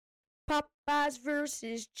Popeyes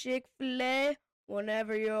versus Chick-fil-A.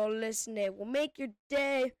 Whenever you're listening, will make your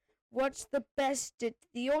day. What's the best? It's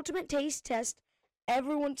the ultimate taste test.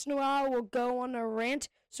 Every once in a while, we'll go on a rant,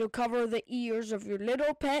 so cover the ears of your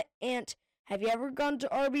little pet ant. Have you ever gone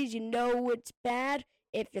to Arby's? You know it's bad.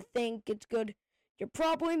 If you think it's good, you're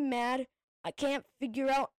probably mad. I can't figure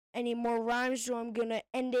out any more rhymes, so I'm gonna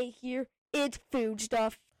end it here. It's food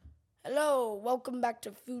stuff. Hello, welcome back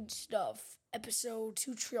to Food Stuff, episode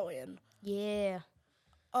 2 trillion. Yeah.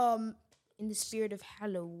 In the spirit of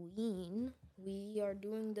Halloween, we are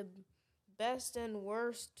doing the best and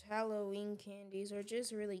worst Halloween candies, or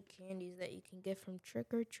just really candies that you can get from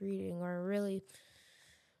trick-or-treating, or really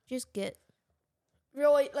just get.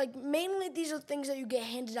 Really, mainly these are things that you get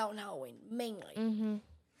handed out on Halloween, mainly. Mm-hmm.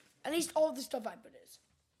 At least all of the stuff I put is.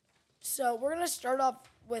 So, we're gonna start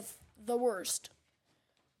off with the worst.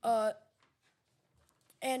 And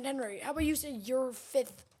Henry, how about you say your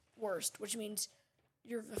 5th worst, which means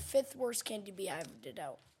you're the 5th worst candy bee I've handed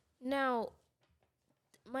out. Now,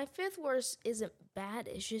 my 5th worst isn't bad,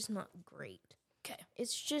 it's just not great. Okay.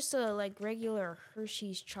 It's just a, regular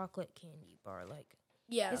Hershey's chocolate candy bar,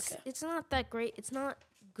 Yeah, It's not that great. It's not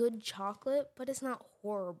good chocolate, but it's not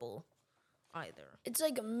horrible either. It's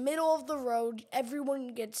middle of the road.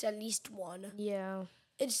 Everyone gets at least one. Yeah.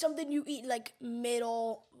 It's something you eat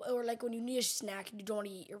middle, or when you need a snack and you don't want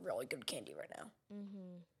to eat your really good candy right now.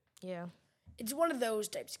 Mm-hmm. Yeah. It's one of those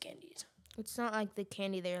types of candies. It's not like the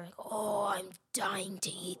candy that you're like, oh, I'm dying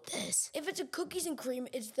to eat this. If it's a cookies and cream,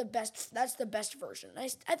 it's the best. That's the best version. I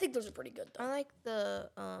think those are pretty good, though. I like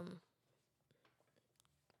the,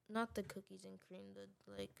 not the cookies and cream,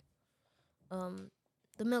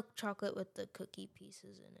 the milk chocolate with the cookie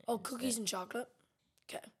pieces in it. Oh, cookies and chocolate?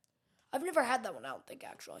 Okay. I've never had that one, I don't think,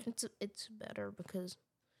 actually. It's better because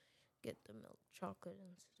get the milk chocolate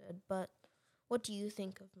instead. But what do you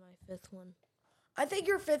think of my 5th one? I think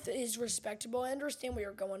your 5th is respectable. I understand what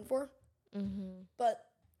you're going for. Mm-hmm. But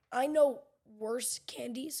I know worse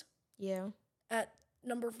candies. Yeah. At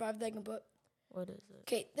number 5 that I can put. What is it?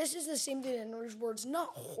 Okay, this is the same thing in Henry's words. Not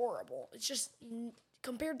horrible. It's just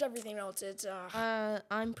compared to everything else, it's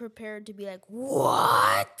I'm prepared to be like,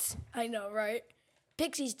 what? I know, right?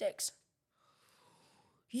 Pixie sticks.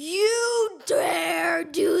 You dare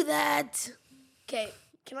do that? Okay,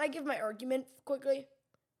 can I give my argument quickly?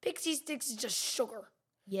 Pixie sticks is just sugar.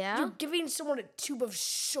 Yeah? You're giving someone a tube of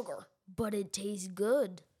sugar. But it tastes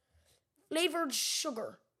good. Flavored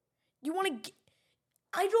sugar. You want to...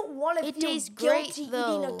 I don't want to feel tastes guilty great,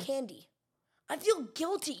 though. eating a candy. I feel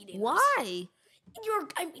guilty eating this. Why?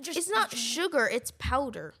 It's not sugar, it's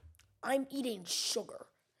powder. I'm eating sugar.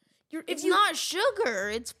 It's not sugar,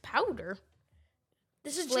 it's powder.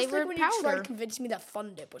 This is flavored just like when powder. you tried to convince me that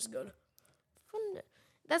Fun Dip was good.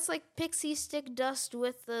 That's like pixie stick dust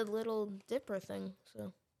with the little dipper thing.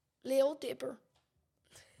 So, Little Dipper.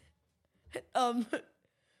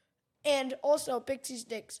 And also pixie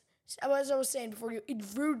sticks. As I was saying before, it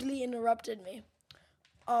rudely interrupted me.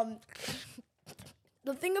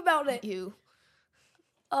 The thing about it. You.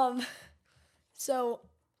 So.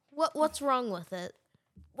 What's wrong with it?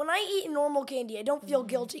 When I eat normal candy, I don't feel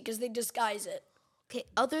guilty because they disguise it. Okay,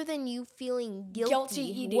 other than you feeling guilty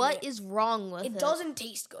eating what it. is wrong with it? It doesn't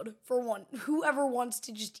taste good, for one. Whoever wants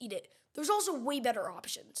to just eat it. There's also way better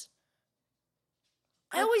options.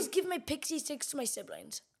 I always give my pixie sticks to my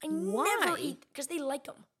siblings. I never eat because they like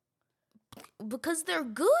them. Because they're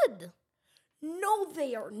good. No,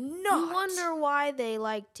 they are not. You wonder why they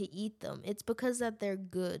like to eat them. It's because that they're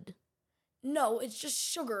good. No, it's just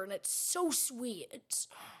sugar and it's so sweet. It's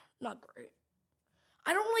not great.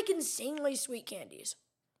 I don't like insanely sweet candies.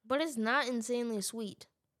 But it's not insanely sweet.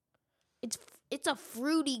 It's a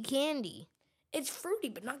fruity candy. It's fruity,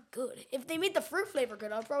 but not good. If they made the fruit flavor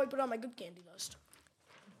good, I'll probably put it on my good candy list.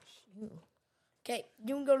 Okay,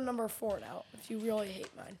 you can go to number 4 now, if you really hate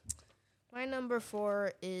mine. My number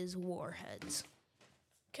 4 is Warheads.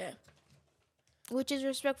 Okay. Which is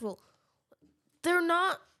respectful. They're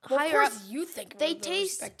not Well, higher of up. course you think They they're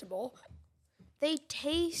taste respectable. They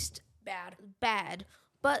taste bad.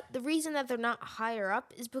 But the reason that they're not higher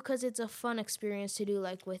up is because it's a fun experience to do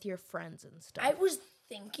with your friends and stuff. I was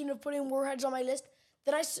thinking of putting Warheads on my list.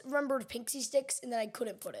 Then I remembered Pixie Sticks, and then I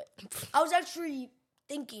couldn't put it. I was actually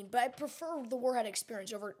thinking, but I prefer the Warhead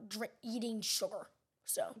experience over eating sugar.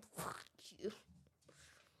 So,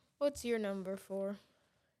 What's your number 4?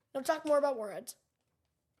 now talk more about Warheads.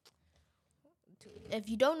 If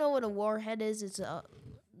you don't know what a Warhead is,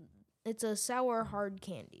 it's a sour hard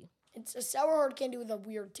candy. It's a sour hard candy with a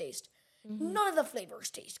weird taste. Mm-hmm. None of the flavors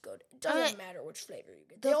taste good. It doesn't matter which flavor you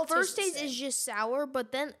get. The first taste is just sour,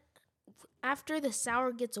 but then after the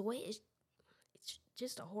sour gets away, it's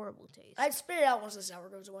just a horrible taste. I'd spit it out once the sour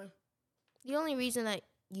goes away. The only reason that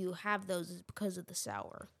you have those is because of the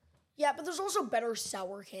sour. Yeah, but there's also better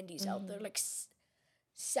sour candies out there, like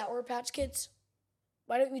Sour Patch Kids.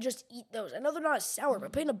 Why don't you just eat those? I know they're not as sour,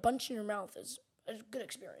 but putting a bunch in your mouth is a good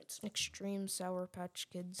experience. Extreme Sour Patch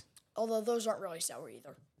Kids. Although those aren't really sour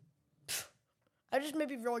either. I just may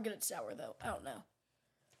be really good at sour, though. I don't know.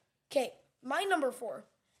 Okay, my number 4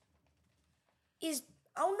 is,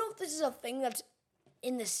 I don't know if this is a thing that's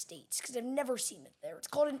in the States, because I've never seen it there. It's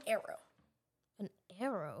called an Aero. An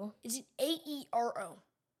Aero? It's an Aero.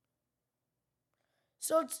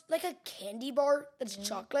 So it's like a candy bar that's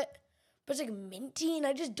chocolate, but it's like minty, and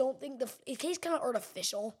I just don't think it tastes kind of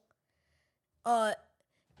artificial. And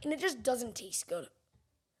it just doesn't taste good.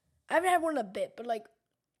 I haven't had one in a bit, but like,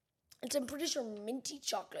 I'm pretty sure minty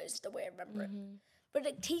chocolate is the way I remember it. But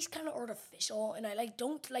it tastes kind of artificial, and I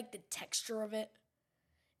don't like the texture of it.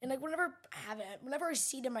 And like whenever I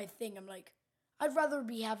see it in my thing, I'm like, I'd rather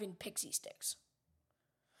be having Pixie Sticks.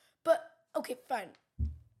 But okay, fine.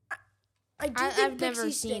 I've never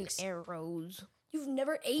seen Aeros. You've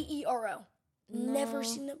never Aero? No. Never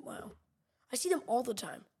seen them? Wow. I see them all the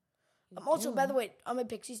time. Also, by the way, on my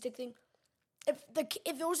Pixie Stick thing, if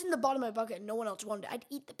it was in the bottom of my bucket and no one else wanted it, I'd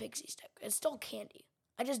eat the Pixie Stick. It's still candy.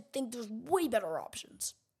 I just think there's way better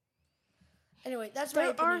options. Anyway, that's my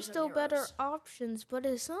opinion. There are still better options, but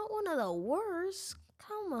it's not one of the worst.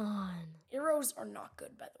 Come on. Aeros are not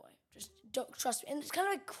good, by the way. Just don't trust me. And it's kind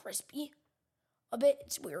of like crispy a bit.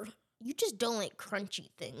 It's weird. You just don't like crunchy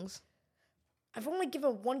things. I've only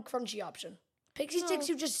given one crunchy option. Pixie Sticks,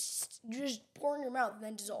 you just pour in your mouth and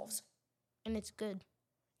then dissolves. And it's good.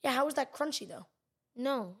 Yeah, how is that crunchy though?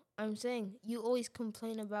 No, I'm saying you always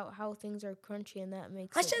complain about how things are crunchy, and that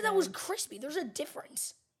makes. I said that was crispy. There's a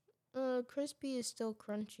difference. Crispy is still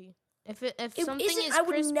crunchy. If something isn't, is I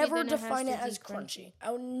would crispy, never then define it it has as to be crunchy.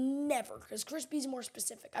 I would never, because crispy is more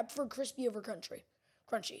specific. I prefer crispy over crunchy.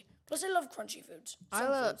 Plus, I love crunchy foods. I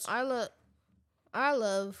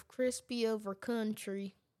love crispy over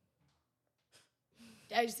country.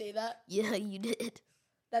 Did I say that? Yeah, you did.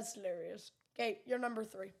 That's hilarious. Okay, you're number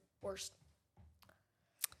 3. Worst.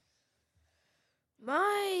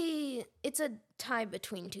 It's a tie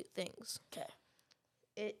between two things. Okay.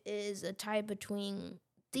 It is a tie between,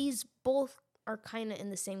 these both are kind of in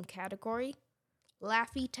the same category.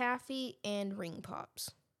 Laffy Taffy and Ring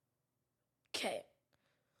Pops. Okay.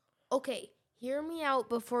 Okay, hear me out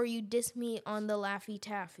before you diss me on the Laffy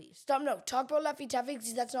Taffies. Stop, no. Talk about Laffy Taffy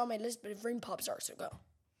because that's not on my list, but if Ring Pops are, so go.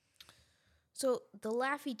 So, the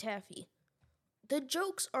Laffy Taffy. The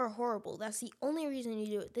jokes are horrible. That's the only reason you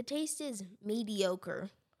do it. The taste is mediocre.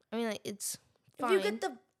 I mean, like, it's fine. If you get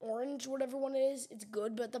the orange, whatever one it is, it's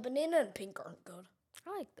good, but the banana and pink aren't good.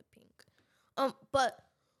 I like the pink. But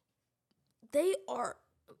they are,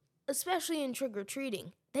 especially in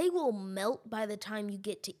trick-or-treating, they will melt by the time you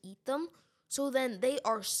get to eat them. So then they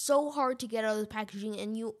are so hard to get out of the packaging,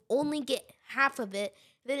 and you only get half of it.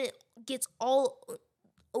 Then it gets all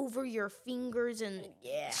over your fingers, and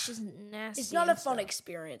it's just nasty. It's not a fun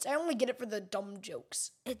experience. I only get it for the dumb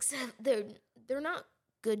jokes. Except they're not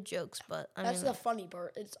good jokes, but that's the funny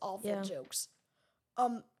part. It's awful jokes.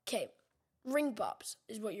 Okay, Ring Pops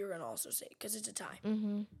is what you're gonna also say because it's a tie.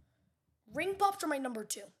 Mm-hmm. Ring Pops are my number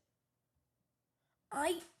 2.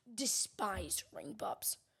 I despise Ring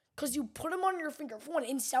Pops because you put them on your finger. For one,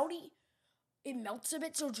 in Saudi, it melts a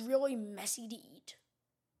bit, so it's really messy to eat.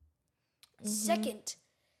 Mm-hmm. Second,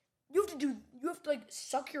 you have to like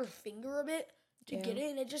suck your finger a bit to get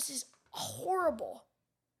it, and it just is horrible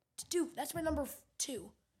to do. That's my number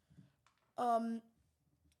 2.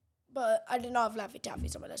 But I did not have Laffy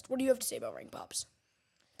Taffies on my list. What do you have to say about Ring Pops?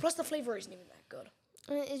 Plus, the flavor isn't even that good.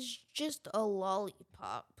 It's just a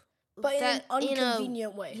lollipop. But in an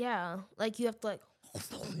inconvenient way. Yeah, like you have to like.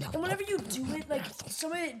 And whenever you do it, like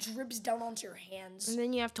some of it drips down onto your hands. And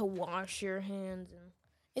then you have to wash your hands. And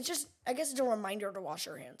it's just, I guess it's a reminder to wash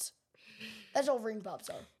your hands. That's all Ring Pops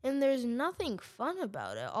are. And there's nothing fun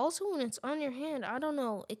about it. Also, when it's on your hand, I don't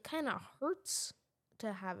know, it kind of hurts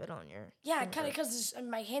to have it on your kind of because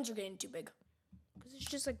my hands are getting too big. Because it's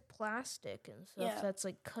just like plastic and stuff that's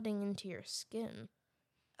like cutting into your skin.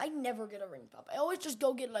 I never get a Ring Pop. I always just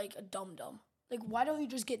go get like a Dum Dum. Like, why don't you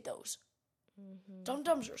just get those? Mm-hmm. Dum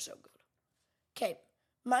Dums are so good. Okay,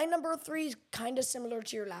 my number 3 is kind of similar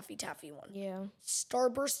to your Laffy Taffy one. Yeah.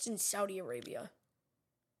 Starburst in Saudi Arabia.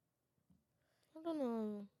 I don't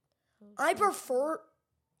know. I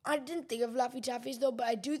didn't think of Laffy Taffies though, but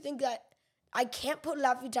I do think that I can't put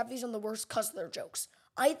Laffy Taffies on the worst because of their jokes.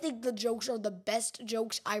 I think the jokes are the best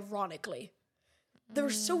jokes, ironically. They're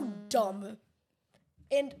so dumb.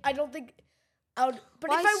 And I don't think I would. But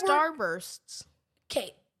Why if I were. Starbursts?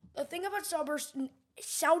 Okay, the thing about Starburst in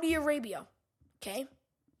Saudi Arabia, okay,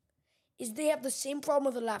 is they have the same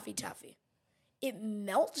problem with the Laffy Taffy. It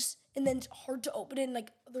melts and then it's hard to open it. And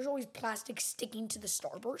like, there's always plastic sticking to the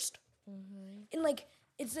Starburst. And like,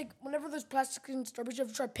 it's like whenever there's plastic in Starburst, you have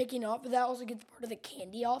to try picking it off, but that also gets part of the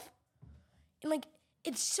candy off. And like,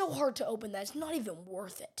 it's so hard to open that it's not even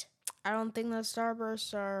worth it. I don't think that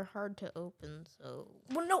Starbursts are hard to open, so.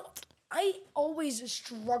 Well, no, I always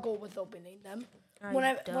struggle with opening them I when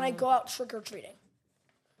I don't. go out trick or treating.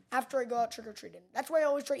 After I go out trick or treating, that's why I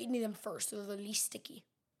always try eating them first, so they're the least sticky.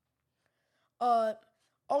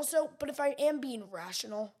 Also, but if I am being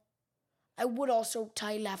rational, I would also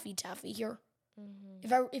tie Laffy Taffy here.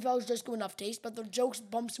 If I was just going off taste, but the jokes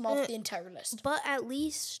bumps them off the entire list. But at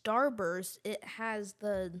least Starburst, it has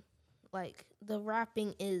the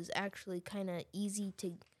wrapping is actually kind of easy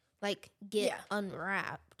to, get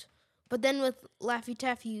unwrapped. But then with Laffy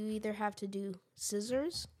Taffy, you either have to do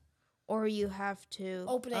scissors, or you have to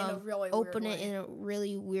Open it in a really open weird it way. in a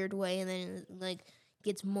really weird way, and then it,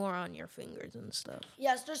 gets more on your fingers and stuff.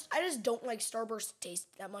 Yeah, I just don't like Starburst taste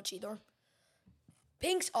that much either.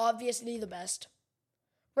 Pink's obviously the best.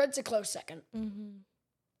 Red's a close second.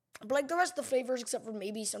 But like the rest of the flavors, except for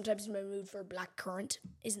maybe sometimes in my mood for black currant,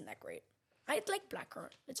 isn't that great. I like black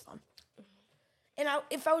currant. It's fun. And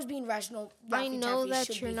if I was being rational, I Laffy know Taffy that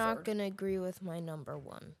should you're be not third. gonna agree with my number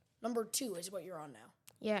one. Number 2 is what you're on now.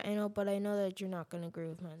 Yeah, I know, but I know that you're not gonna agree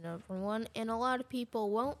with my number one, and a lot of people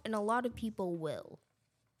won't, and a lot of people will.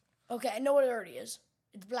 Okay, I know what it already is.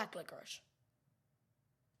 It's black licorice.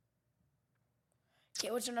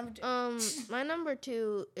 Okay, what's your number 2? My number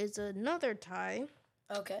 2 is another tie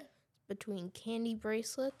Okay. between candy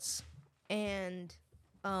bracelets and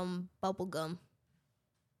bubble gum.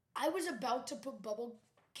 I was about to put bubble.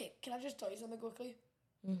 Okay, can I just tell you something quickly?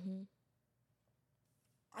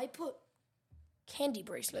 I put candy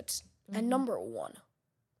bracelets at number 1.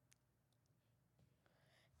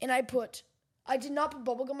 And I did not put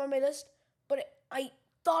bubblegum on my list, but I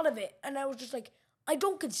thought of it, and I was just like, I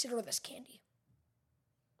don't consider this candy.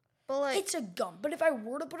 But It's a gum, but if I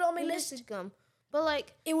were to put it on my it list, is gum.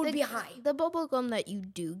 But it would be high. The bubble gum that you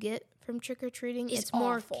do get from trick or treating, It's it's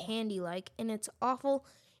more awful. candy like, and it's awful.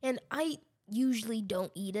 And I usually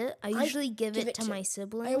don't eat it. I usually give it to my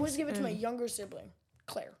siblings. I always give it to my younger sibling,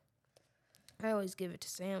 Claire. I always give it to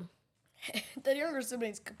Sam. The younger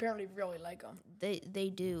siblings apparently really like them. They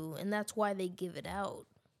do, and that's why they give it out.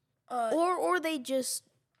 Uh, Or they just,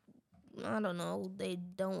 I don't know, they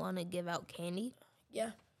don't want to give out candy.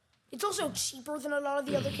 Yeah. It's also cheaper than a lot of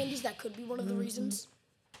the other candies. That could be one of the reasons.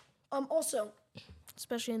 Also,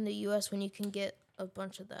 Especially in the U.S. when you can get a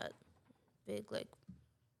bunch of that big,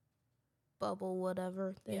 bubble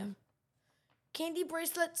whatever thing. Yeah. Candy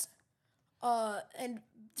bracelets, and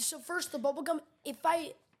so first the bubblegum, if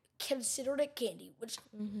I considered it candy, which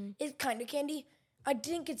is kind of candy, I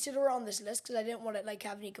didn't consider it on this list because I didn't want to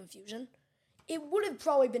have any confusion. It would have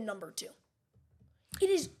probably been number 2. It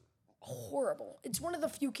is horrible. It's one of the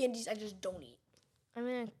few candies I just don't eat.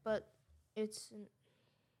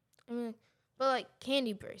 But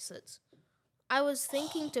candy bracelets. I was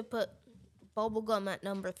thinking to put bubblegum at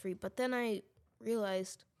number 3, but then I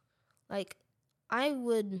realized, I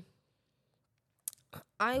would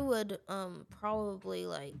probably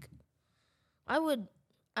I would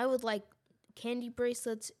like candy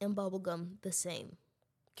bracelets and bubblegum the same.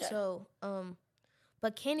 'Kay. So,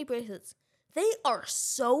 but candy bracelets, they are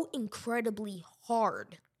so incredibly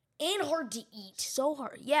hard. And hard to eat. So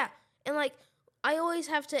hard. Yeah. And I always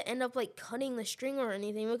have to end up cutting the string or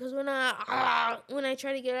anything because when I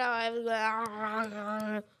try to get it out, I have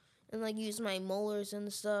to go and use my molars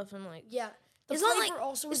and stuff and Yeah. The it's not flavor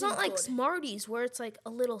also it's isn't not like good. Smarties where it's a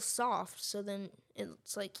little soft, so then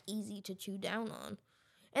it's easy to chew down on,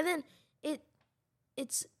 and then it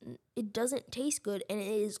doesn't taste good and it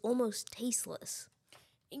is almost tasteless.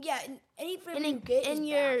 Yeah, and any flavor And you get is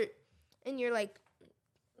bad. and your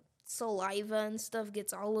saliva and stuff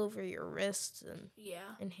gets all over your wrists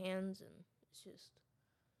Yeah. and hands, and it's just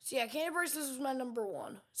So yeah, candy bracelets was my number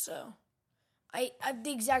 1. So I have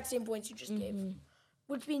the exact same points you just gave,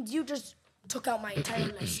 which means you just took out my entire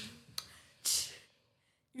list.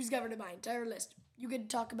 You just got rid of my entire list. You could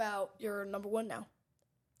talk about your number 1 now.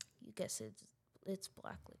 you guess it's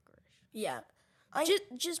black licorice. Yeah,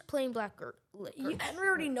 Just plain black licorice. Henry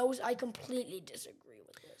already knows I completely disagree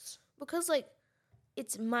with this. Because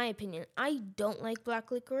it's my opinion. I don't like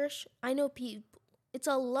black licorice. I know people. It's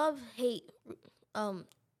a love-hate.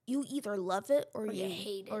 You either love it or you you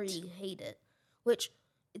hate or it. you hate it. Which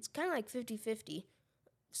it's kind of 50-50.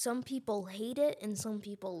 some people hate it and some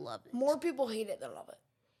people love it. More people hate it than love it.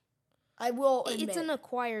 I will admit. It's an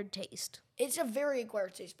acquired taste. It's a very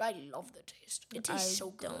acquired taste, but I love the taste. It tastes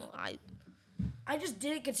so good. I just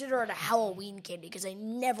didn't consider it a Halloween candy because I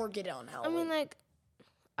never get it on I Halloween. mean, like,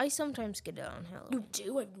 I sometimes get it on Halloween. You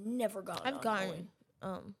do? I've never gotten it on Halloween.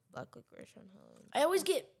 Black licorice on Halloween. I always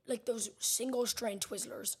get, like, those single-strain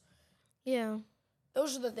Twizzlers. Yeah.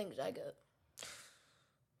 Those are the things I get.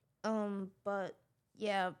 But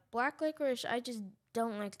yeah, black licorice, I just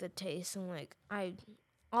don't like the taste, and like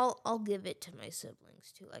I'll give it to my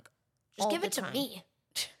siblings too, like Just all give the it to time. me.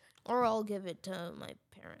 Or I'll give it to my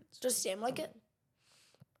parents. Does Sam like it?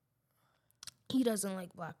 He doesn't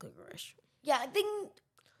like black licorice. Yeah, I think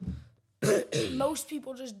most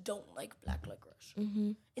people just don't like black licorice.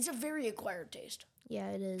 Mm-hmm. It's a very acquired taste.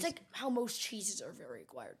 Yeah, it is. It's like how most cheeses are very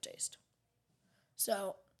acquired taste.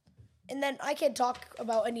 So, and then I can't talk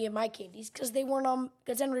about any of my candies because they weren't on,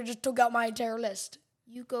 because Henry just took out my entire list.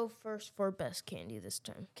 You go first for best candy this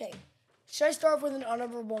time. Okay. Should I start off with an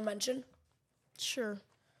honorable mention? Sure.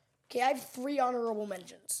 Okay, I have 3 honorable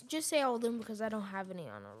mentions. Just say all of them because I don't have any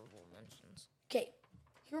honorable mentions. Okay,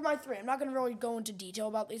 here are my 3. I'm not going to really go into detail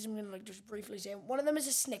about these. I'm going to just briefly say one of them is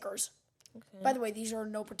a Snickers. Okay. By the way, these are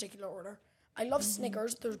in no particular order. I love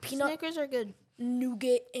Snickers. There's peanut, Snickers are good.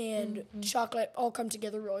 nougat, and chocolate all come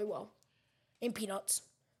together really well. And peanuts.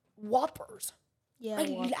 Whoppers. Yeah, I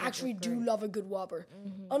Whoppers are actually do great. love a good Whopper.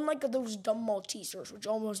 Unlike those dumb Maltesers, which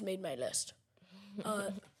almost made my list.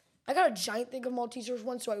 I got a giant thing of Maltesers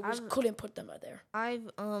once, so I just couldn't put them out there.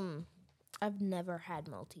 I've never had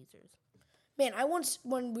Maltesers. Man, I once,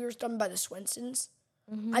 when we were stunned by the Swensons,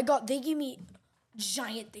 they gave me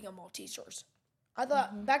giant thing of Maltesers. I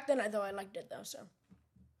thought, back then I thought I liked it though, so.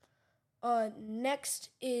 Next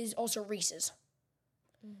is also Reese's.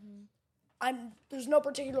 There's no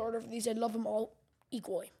particular order for these. I love them all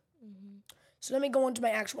equally. So let me go on to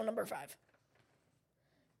my actual number 5.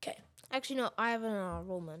 Okay, Actually, no, I have an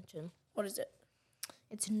honorable mention. what is it?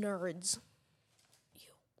 It's Nerds. Ew.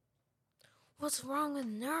 What's wrong with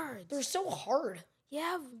Nerds? They're so hard.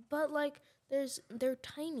 Yeah, but like they're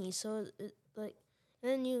tiny, so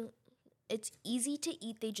it's easy to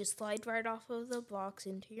eat. They just slide right off of the box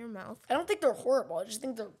into your mouth. I don't think they're horrible. I just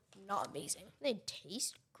think they're not amazing. They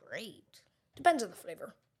taste great. Depends on the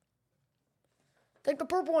flavor. Like the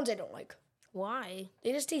purple ones I don't like. Why?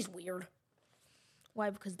 They just taste weird. Why?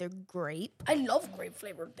 Because they're grape. I love grape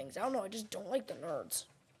flavored things. I don't know. I just don't like the Nerds.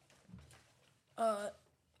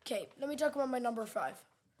 Okay, let me talk about my number 5.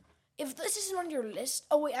 If this isn't on your list,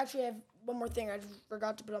 oh wait, actually I have one more thing I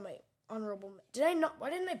forgot to put on my honorable. Did I not? Why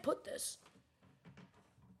didn't I put this?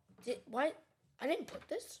 Why? I didn't put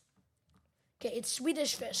this. Okay, it's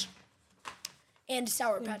Swedish Fish and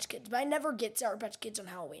Sour Patch Kids, but I never get Sour Patch Kids on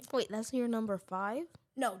Halloween. Wait, that's your number 5?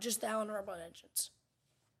 No, just the honorable mentions.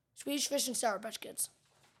 Swedish Fish and Sour Patch Kids.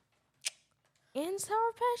 And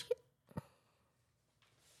Sour Patch Kids?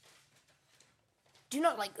 Do you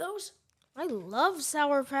not like those? I love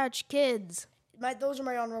Sour Patch Kids. Those are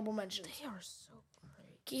my honorable mentions. They are so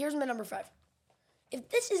great. Okay, here's my number 5. If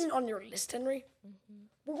this isn't on your list, Henry,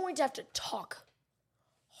 we're going to have to talk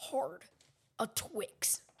hard. A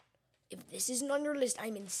Twix. If this isn't on your list,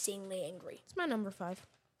 I'm insanely angry. It's my number 5.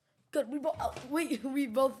 Good. We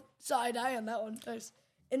both side eye on that one. Nice.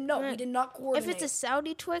 And no, we did not coordinate. If it's a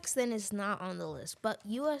Saudi Twix, then it's not on the list. But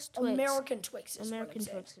U.S. Twix, American Twixes. American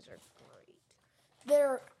Twixes are great.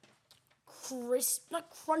 They're crisp, not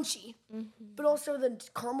crunchy, but also the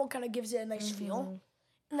caramel kind of gives it a nice feel.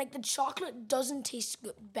 And like the chocolate doesn't taste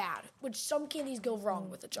bad, which some candies go wrong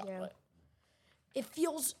with the chocolate. It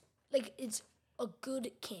feels like it's a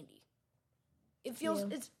good candy. It feels,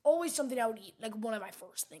 it's always something I would eat, like one of my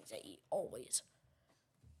first things I eat, always.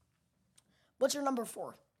 What's your number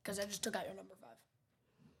 4? Because I just took out your number 5.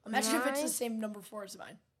 Imagine if it's the same number 4 as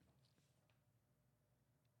mine.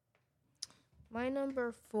 My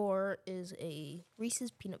number 4 is a Reese's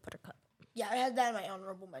Peanut Butter Cup. Yeah, I had that in my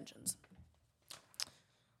honorable mentions.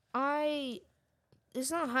 It's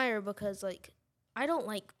not higher because, like, I don't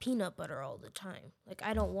like peanut butter all the time. Like,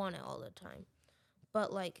 I don't want it all the time.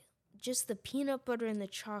 But, like, just the peanut butter and the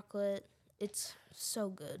chocolate, it's so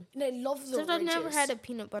good. And I love the Except I've never ridges. had a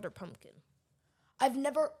peanut butter pumpkin. I've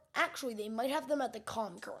never, actually, they might have them at the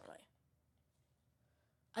Com currently.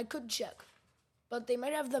 I could check. But they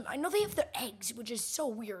might have them, I know they have their eggs, which is so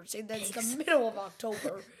weird, saying that it's the middle of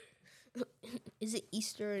October. Is it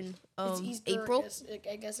Easter in It's Easter, April?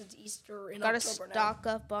 I guess it's Easter in Gotta October now. stock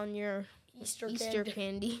up on your Easter candy.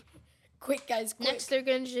 candy. Quick, guys, quick. Next, they're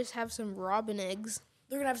gonna just have some robin eggs.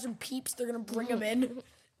 They're going to have some Peeps. They're going to bring them in.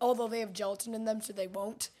 Although they have gelatin in them, so they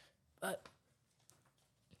won't. But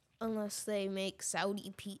Unless they make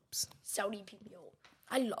Saudi Peeps. Saudi Peeps. Yo,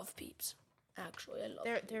 I love Peeps. Actually, I love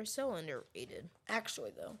Peeps. They're so underrated.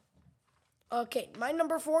 Actually, though. Okay, my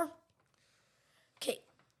number 4. Okay,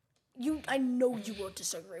 I know you will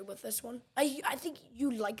disagree with this one. I think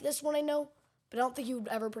you like this one, I know, but I don't think you would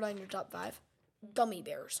ever put it on your top 5. Gummy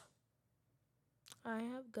bears. I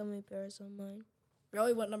have gummy bears on mine.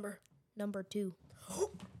 Really? What number? Number 2.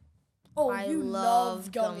 Oh, I you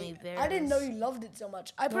love gummy gummy I didn't know bears. you loved it so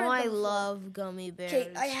much. I put No, it I number 4. love gummy bears.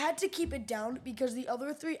 Okay, I had to keep it down because the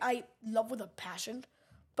other 3 I love with a passion.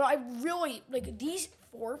 But I really, like, these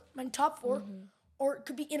 4, my top 4, or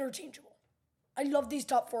could be interchangeable. I love these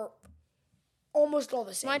top 4 almost all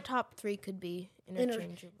the same. My top 3 could be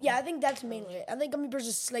interchangeable. Yeah, I think that's mainly it. I think gummy bears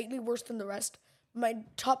is slightly worse than the rest. My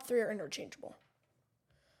top 3 are interchangeable.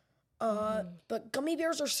 But gummy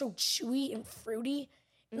bears are so chewy and fruity.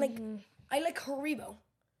 And, like, I like Haribo.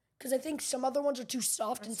 Because I think some other ones are too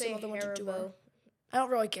soft and some other ones are too hard. Haribo. I don't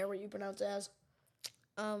really care what you pronounce it as.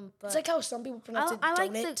 But It's like how some people pronounce it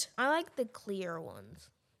donut. I like the clear ones.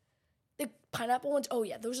 The pineapple ones, oh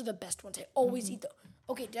yeah, those are the best ones. I always eat those.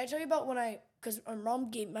 Okay, did I tell you about when because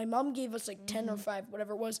my mom gave us like 10 or 5,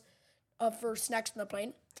 whatever it was, for snacks on the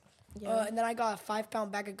plane. Yeah. And then I got a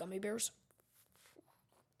 5-pound bag of gummy bears.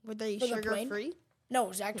 Were they For the sugar plane? free? No, it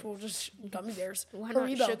was actual just gummy bears. Why not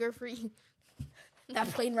Haribo. sugar free? That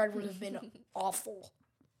plane ride would have been awful.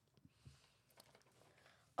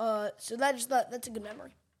 So that's a good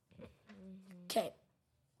memory. Okay,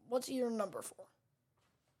 what's your number 4?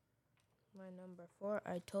 My number 4.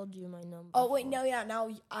 I told you my number. Oh wait, 4. no, yeah, now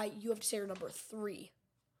you have to say your number 3.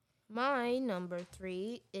 My number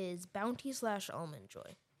 3 is Bounty / Almond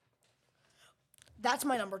Joy. That's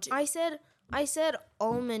my number 2. I said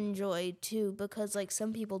Almond Joy too because like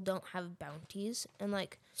some people don't have Bounties and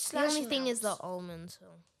like the only thing is the Mounds. almonds. So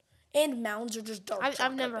And mounds are just dark chocolate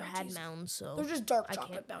I've never bounties. had Mounds, so They're just dark I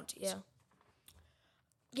chocolate can't- bounties. Yeah,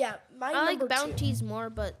 Yeah, my I like number 2. Bounties more,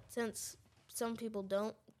 but since some people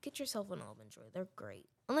don't, get yourself an Almond Joy. They're great,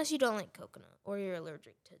 unless you don't like coconut or you're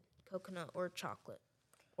allergic to coconut or chocolate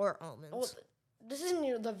or almonds. Well, this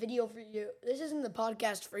isn't the video for you. This isn't the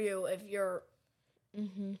podcast for you if you're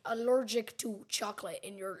allergic to chocolate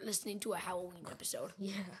and you're listening to a Halloween episode.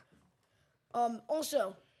 Yeah.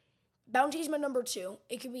 Also, Bounty's my number 2.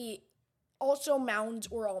 It could be also Mounds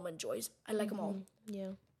or Almond Joys. I like them all.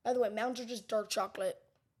 Yeah. By the way, Mounds are just dark chocolate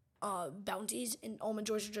Bounties, and Almond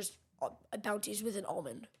Joys are just Bounties with an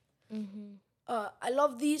almond. I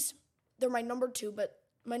love these. They're my number 2, but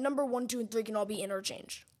my number 1, 2, and 3 can all be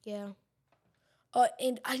interchanged. Yeah.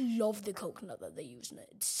 And I love the coconut that they use in it.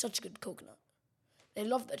 It's such good coconut. They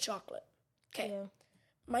love the chocolate. Okay. Yeah.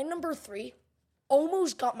 My number 3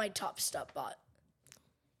 almost got my top spot.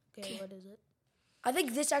 Okay, what is it? I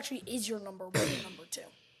think this actually is your number 1 and number 2.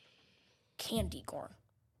 Candy corn.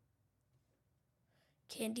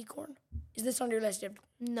 Candy corn? Is this on your list?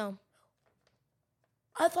 No.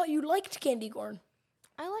 I thought you liked candy corn.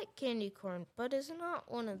 I like candy corn, but it's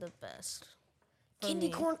not one of the best. for Candy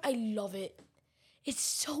me. corn, I love it. It's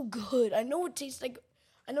so good. I know it tastes like,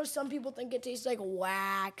 I know some people think it tastes like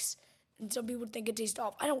wax, and some people think it tastes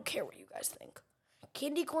off. I don't care what you guys think.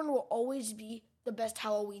 Candy corn will always be the best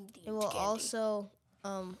Halloween themed It will candy. also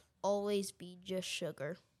always be just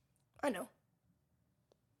sugar. I know.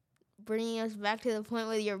 Bringing us back to the point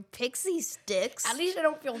with your pixie sticks. At least I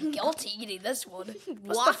don't feel guilty eating this one.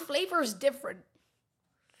 Plus Why? the flavor is different.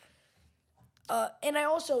 And I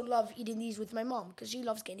also love eating these with my mom because she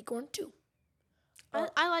loves candy corn too.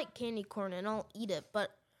 I like candy corn and I'll eat it,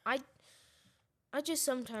 but I just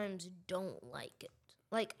sometimes don't like it.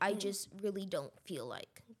 Like I just really don't feel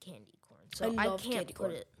like candy corn, so I I love can't candy put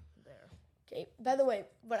corn. it there. Okay. By the way,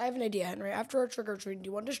 but I have an idea, Henry. After our trick or treating, do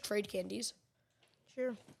you want to just trade candies?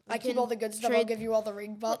 Sure. I keep all the good stuff. I'll trade- give you all the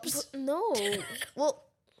ring pops. No. Well,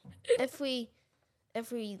 if we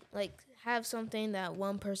like have something that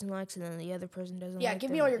one person likes and then the other person doesn't Yeah, like,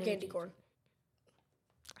 give me then all your they candy do- corn.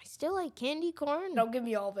 I still like candy corn. No, give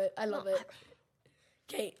me all of it. I love it.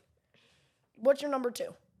 Okay. What's your number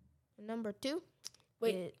 2? Number 2?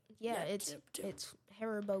 Wait. It's two. it's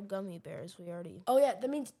Haribo gummy bears. We already. Oh yeah, that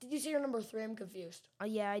means. Did you say your number 3? I'm confused. Oh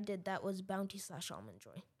yeah, I did. That was Bounty / Almond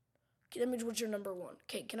Joy. Okay, that means what's your number 1?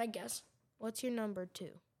 Okay, can I guess? What's your number 2?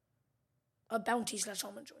 A Bounty /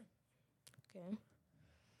 Almond Joy. Okay.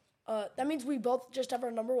 That means we both just have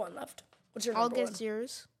our number 1 left. What's your I'll number 1? guess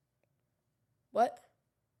yours. What?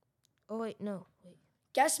 Oh wait, no. Wait.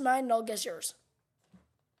 Guess mine and I'll guess yours.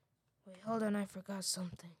 Wait, hold on. I forgot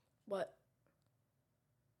something. What?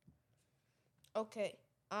 Okay.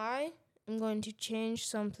 I am going to change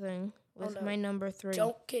something with no. my number 3.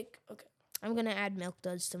 Don't kick. Okay. I'm going to add Milk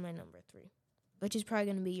Duds to my number 3, which is probably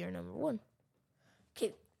going to be your number 1.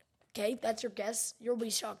 Okay, that's your guess. You'll be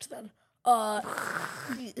shocked then. Yeah,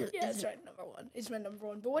 that's right, number 1. It's my number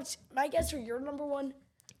 1. But what's my guess for your number 1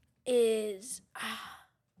 is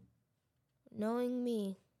Knowing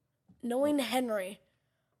me. knowing Henry,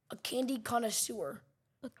 a candy connoisseur.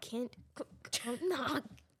 I can't. Not.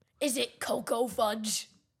 Is it Cocoa Fudge?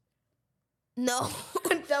 No.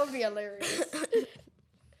 That would be hilarious.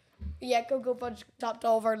 Yeah, Cocoa Fudge topped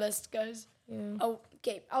all of our lists, guys. Yeah. Oh,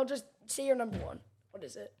 okay, I'll just say your number 1. What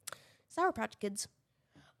is it? Sour Patch Kids.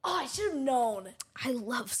 Oh, I should have known. I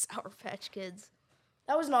love Sour Patch Kids.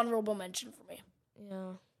 That was an honorable mention for me.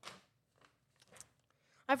 Yeah.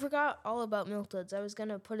 I forgot all about Milk Duds. I was going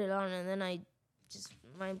to put it on, and then I just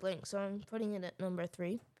mind blank, so I'm putting it at number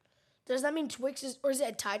 3. Does that mean Twix is, or is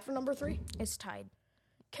it tied for number 3? It's tied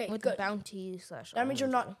Okay, with good. Bounty / That means you're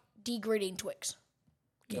Almond not degrading Twix.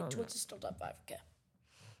 Okay, No, Twix is still top 5. Okay.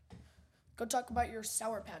 Go talk about your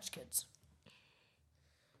Sour Patch Kids.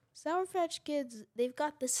 Sour Patch Kids, they've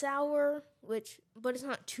got the sour, but it's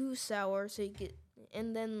not too sour, so you get,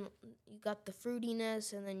 and then you got the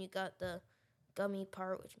fruitiness, and then you got the gummy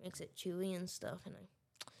part, which makes it chewy and stuff, and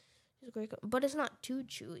it's great, but it's not too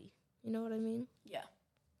chewy. You know what I mean? Yeah.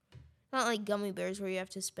 Not like gummy bears where you have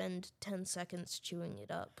to spend 10 seconds chewing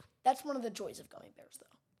it up. That's one of the joys of gummy bears,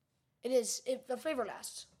 though. It is. The flavor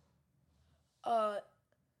lasts.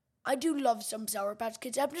 I do love some Sour Patch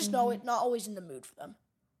Kids. I just know it not always in the mood for them.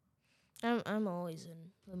 I'm always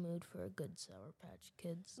in the mood for a good Sour Patch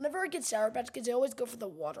Kids. Whenever I get Sour Patch Kids, I always go for the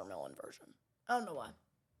watermelon version. I don't know why.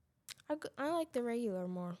 I like the regular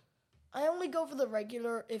more. I only go for the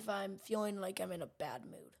regular if I'm feeling like I'm in a bad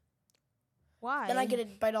mood. Why? Then I get to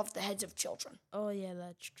bite off the heads of children. Oh, yeah,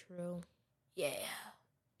 that's true. Yeah.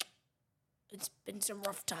 It's been some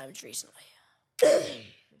rough times recently.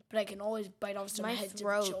 But I can always bite off some My heads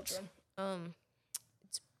throat, of children.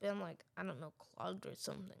 It's been like, I don't know, clogged or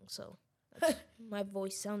something, so my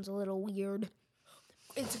voice sounds a little weird.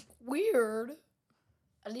 It's weird.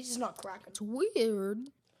 At least it's not cracking. It's weird.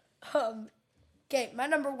 Okay, my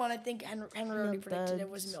number 1, I think Henry already Milk predicted it,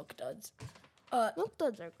 Duds. was Milk Duds. Milk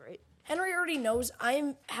Duds are great. Henry already knows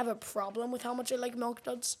I have a problem with how much I like Milk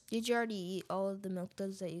Duds. Did you already eat all of the Milk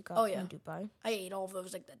Duds that you got Oh, yeah. from Dubai? I ate all of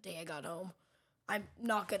those like the day I got home. I'm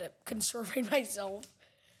not good at conserving myself.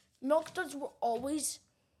 Milk Duds will always,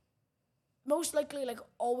 most likely, like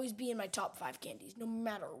always be in my top 5 candies, no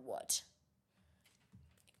matter what.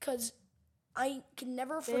 Because I can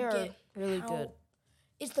never They are forget really how good.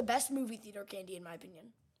 it's the best movie theater candy in my opinion.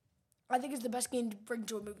 I think it's the best candy to bring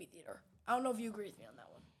to a movie theater. I don't know if you agree with me on that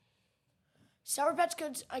one. Sour Patch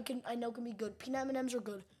Kids, I know can be good. Peanut M&Ms are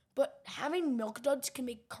good, but having Milk Duds can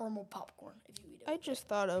make caramel popcorn if you eat it. I just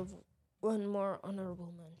thought of one more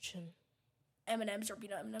honorable mention. M&Ms or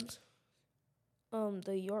peanut M&Ms.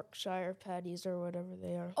 The Yorkshire patties or whatever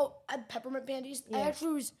they are. Oh, and peppermint panties. I Yeah.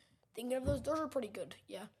 actually was thinking of those. Those are pretty good.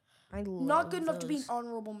 Yeah, I love not good enough to be an those.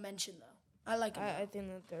 honorable mention though. I like them. I think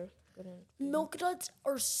that they're good. Milk Duds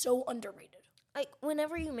are so underrated. Like,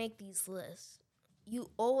 whenever you make these lists,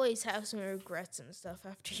 you always have some regrets and stuff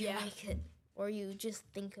after you Yeah. make it. Or you just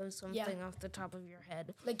think of something off the top of your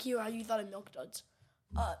head. Like you, how you thought of Milk Duds.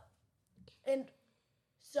 And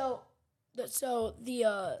so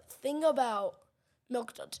the thing about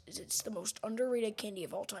Milk Duds is it's the most underrated candy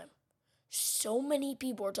of all time. So many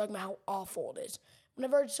people are talking about how awful it is.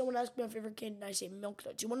 Whenever someone asks me my favorite candy and I say Milk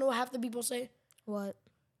Duds, you want to know what half the people say? What?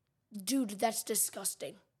 Dude, that's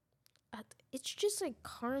disgusting. It's just like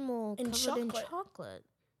caramel And covered in chocolate. chocolate.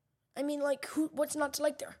 I mean, like, what's not to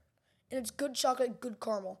like there? And it's good chocolate, good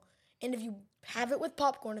caramel. And if you have it with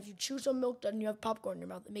popcorn, if you chew some Milk Dud and you have popcorn in your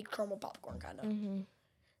mouth, it makes caramel popcorn, kind of. Mm-hmm.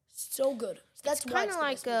 So good. So that's why Kind of the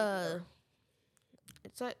like best movie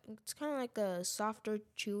ever. it's kind of like a softer,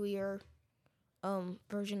 chewier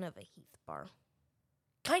version of a Heath bar.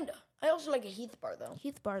 Kinda. I also like a Heath bar, though.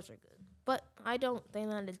 Heath bars are good, but I don't think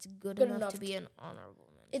that it's good, Good enough enough to be an honorable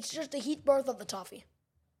mention. It's just a Heath bar without the toffee.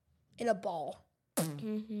 In a ball.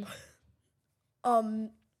 Mm-hmm.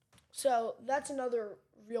 So that's another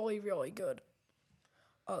really, really good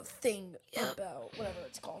thing about whatever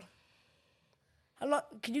it's called. How long?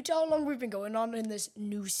 Can you tell how long we've been going on in this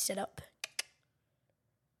new setup?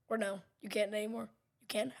 Or no, you can't anymore. You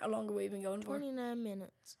can. How long have we been going for? 29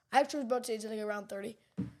 minutes. I actually was about to say it's like around 30.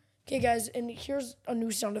 Okay, guys, and here's a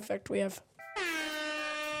new sound effect we have.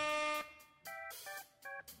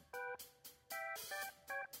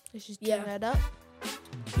 Let's just Yeah. turn that up.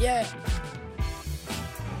 Yeah.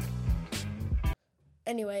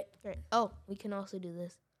 Anyway, Great. Oh, we can also do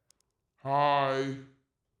this. Hi.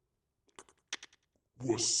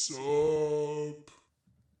 What's up?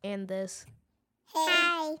 And this.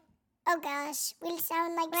 Hi. Oh gosh, we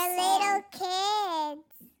sound like we're little kids.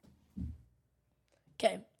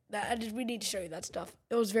 Okay, we need to show you that stuff.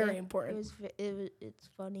 It was very important. It's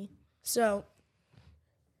funny. So,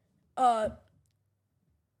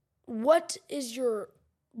 what is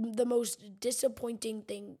the most disappointing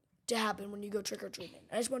thing to happen when you go trick or treating?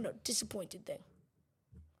 I just want to know disappointed thing.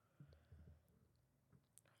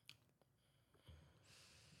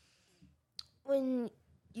 When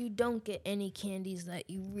you don't get any candies that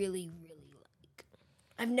you really, really like.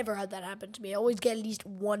 I've never had that happen to me. I always get at least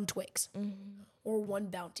one Twix or one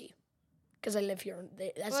Bounty because I live here.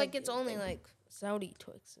 That's Like it's only like Saudi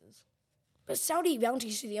Twixes. But Saudi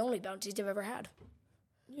Bounties are the only Bounties I've ever had,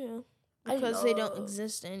 Yeah. Because they don't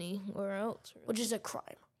exist anywhere else. Really. which is a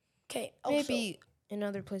crime. Okay, Maybe in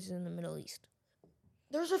other places in the Middle East.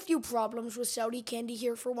 there's a few problems with Saudi candy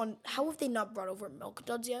here. For one, how have they not brought over Milk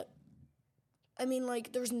Duds yet? I mean,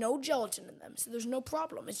 like, there's no gelatin in them, so there's no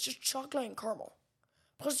problem. It's just chocolate and caramel.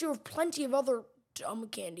 Plus, you have plenty of other dumb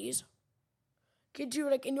candies. Kids,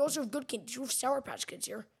 and you also have good candies. You have Sour Patch Kids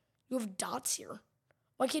here. You have Dots here.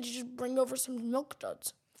 Why can't you just bring over some Milk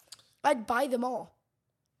Duds? I'd buy them all.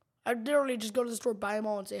 I'd literally just go to the store, buy them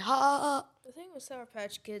all, and say, ha, ha, ha. The thing with Sour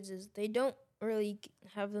Patch Kids is they don't really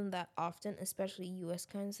have them that often, especially U.S.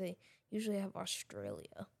 kinds. They usually have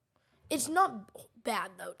Australia. It's not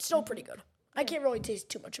bad, though. It's still pretty good. I can't really taste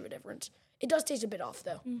too much of a difference. It does taste a bit off,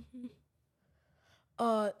 though.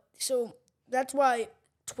 So that's why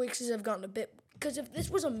Twixes have gotten a bit... Because if this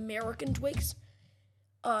was American Twix,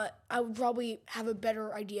 I would probably have a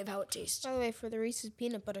better idea of how it tastes. By the way, for the Reese's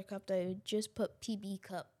Peanut Butter Cup, I would just put PB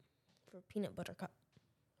Cup for Peanut Butter Cup.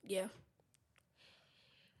 Yeah.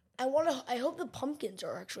 I hope the pumpkins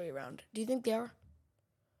are actually around. Do you think they are?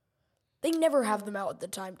 They never have them out at the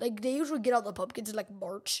time. Like, they usually get out the pumpkins in, like,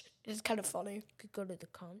 March. It's kind of funny. Could go to the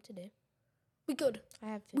com today. We could.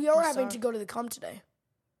 We are having to go to the com today.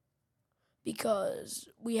 Because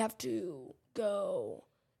we have to go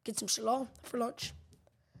get some shalal for lunch.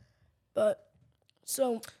 But,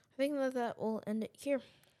 so... I think that will end it here.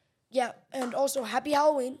 Yeah, and also, happy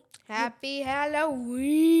Halloween. Happy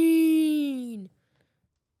Halloween!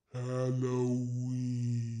 Halloween.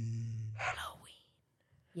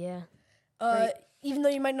 Yeah. Even though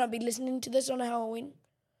you might not be listening to this on Halloween,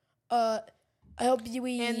 I hope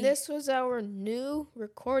And this was our new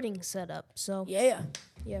recording setup. So Yeah.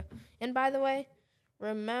 yeah. And by the way,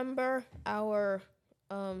 remember our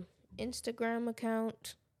Instagram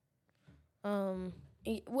account. Well,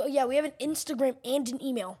 yeah, we have an Instagram and an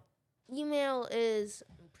email. Email is,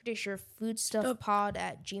 I'm pretty sure,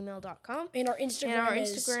 foodstuffpod@gmail.com. And our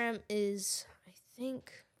Instagram, is, I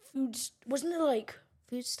think, wasn't it like...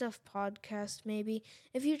 Food Stuff Podcast, maybe.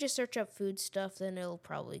 If you just search up Food Stuff, then it'll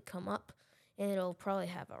probably come up. And it'll probably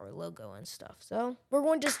have our logo and stuff. So We're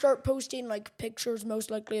going to start posting, like, pictures,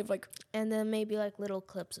 most likely, of, like... And then maybe, like, little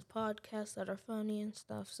clips of podcasts that are funny and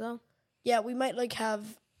stuff. So Yeah, we might, like,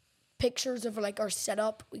 have pictures of, like, our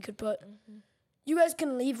setup we could put. You guys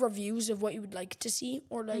can leave reviews of what you would like to see,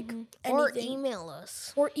 or, like, or anything. email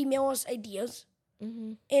us. Or email us ideas.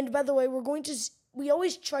 And, by the way, we're going to... We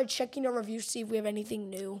always try checking our reviews to see if we have anything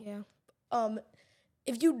new. Yeah.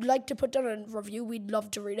 If you'd like to put down a review, we'd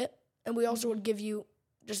love to read it. And we also would give you...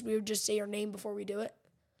 We would just say your name before we do it.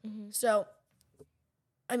 So...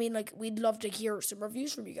 I mean, like, we'd love to hear some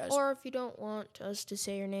reviews from you guys. Or if you don't want us to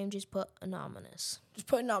say your name, just put anonymous. Just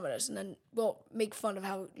put anonymous, and then we'll make fun of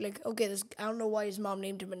how, like, okay, this, I don't know why his mom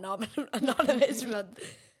named him anonymous, but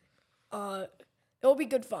it'll be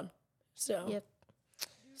good fun. So, Yep.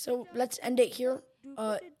 So let's end it here.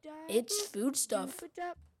 It's food stuff. Doop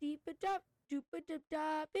a doop a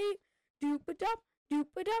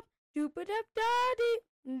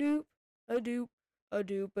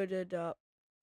doop.